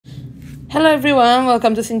Hello everyone,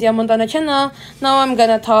 welcome to Cynthia.montana channel. Now I'm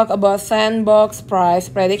gonna talk about Sandbox price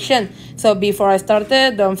prediction. So before I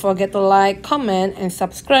started, don't forget to like, comment, and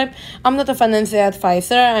subscribe. I'm not a financial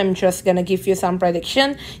advisor, I'm just gonna give you some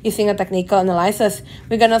prediction using a technical analysis.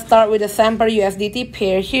 We're gonna start with the sample USDT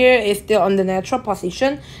pair here is still on the neutral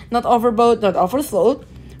position, not overbought, not oversold.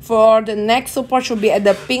 For the next support should be at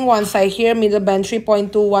the pink one side here, middle band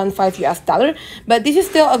 3.215 US dollar. But this is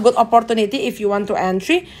still a good opportunity if you want to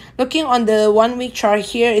entry. Looking on the 1 week chart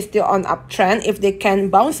here is still on uptrend. If they can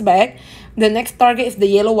bounce back, the next target is the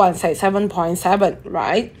yellow one side, 7.7,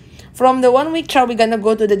 right? From the 1 week chart, we're gonna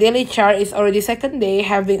go to the daily chart. It's already second day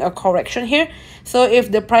having a correction here. So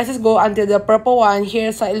if the prices go until the purple one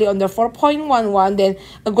here, slightly on the 4.11, then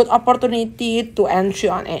a good opportunity to entry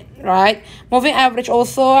on it, right? Moving average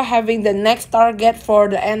also having the next target for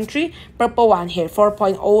the entry, purple one here,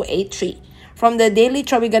 4.083. From the daily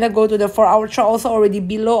chart, we're gonna go to the 4-hour chart, also already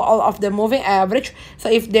below all of the moving average. So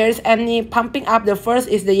if there's any pumping up, the first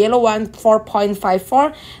is the yellow one,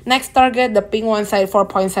 4.54. Next target, the pink one side,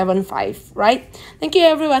 4.75, right? Thank you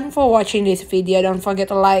everyone for watching this video. Don't forget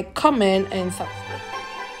to like, comment, and subscribe.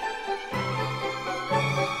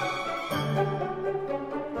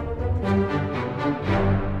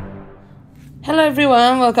 Hello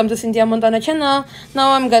everyone, welcome to Cynthia.montana channel.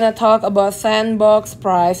 Now I'm gonna talk about Sandbox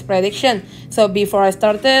price prediction. So before I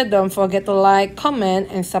started, don't forget to like, comment,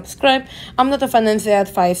 and subscribe. I'm not a financial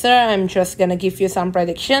advisor, I'm just gonna give you some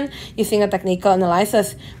prediction using a technical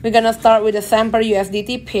analysis. We're gonna start with the sample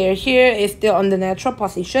USDT pair here is still on the neutral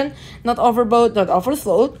position, not overbought, not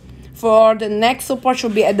oversold. For the next support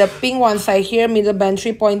should be at the pink one side here, middle band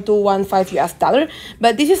 3.215 US dollar.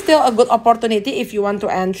 But this is still a good opportunity if you want to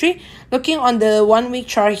entry. Looking on the 1 week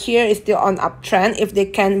chart here is still on uptrend. If they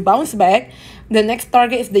can bounce back, the next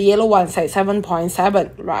target is the yellow one side,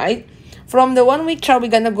 7.7, right? From the 1 week chart, we're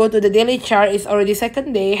gonna go to the daily chart. It's already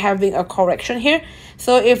second day having a correction here.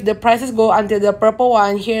 So if the prices go until the purple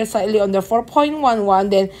one here, slightly on the 4.11,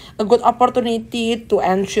 then a good opportunity to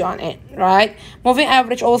entry on it, right? Moving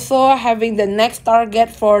average also having the next target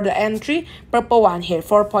for the entry, purple one here,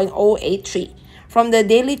 4.083. From the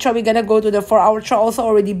daily chart, we're gonna go to the 4-hour chart, also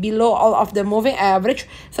already below all of the moving average.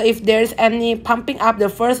 So if there's any pumping up, the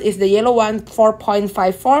first is the yellow one,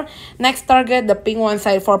 4.54. Next target, the pink one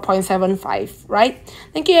side, 4.75, right?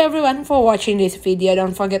 Thank you everyone for watching this video.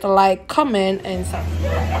 Don't forget to like, comment, and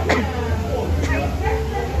subscribe.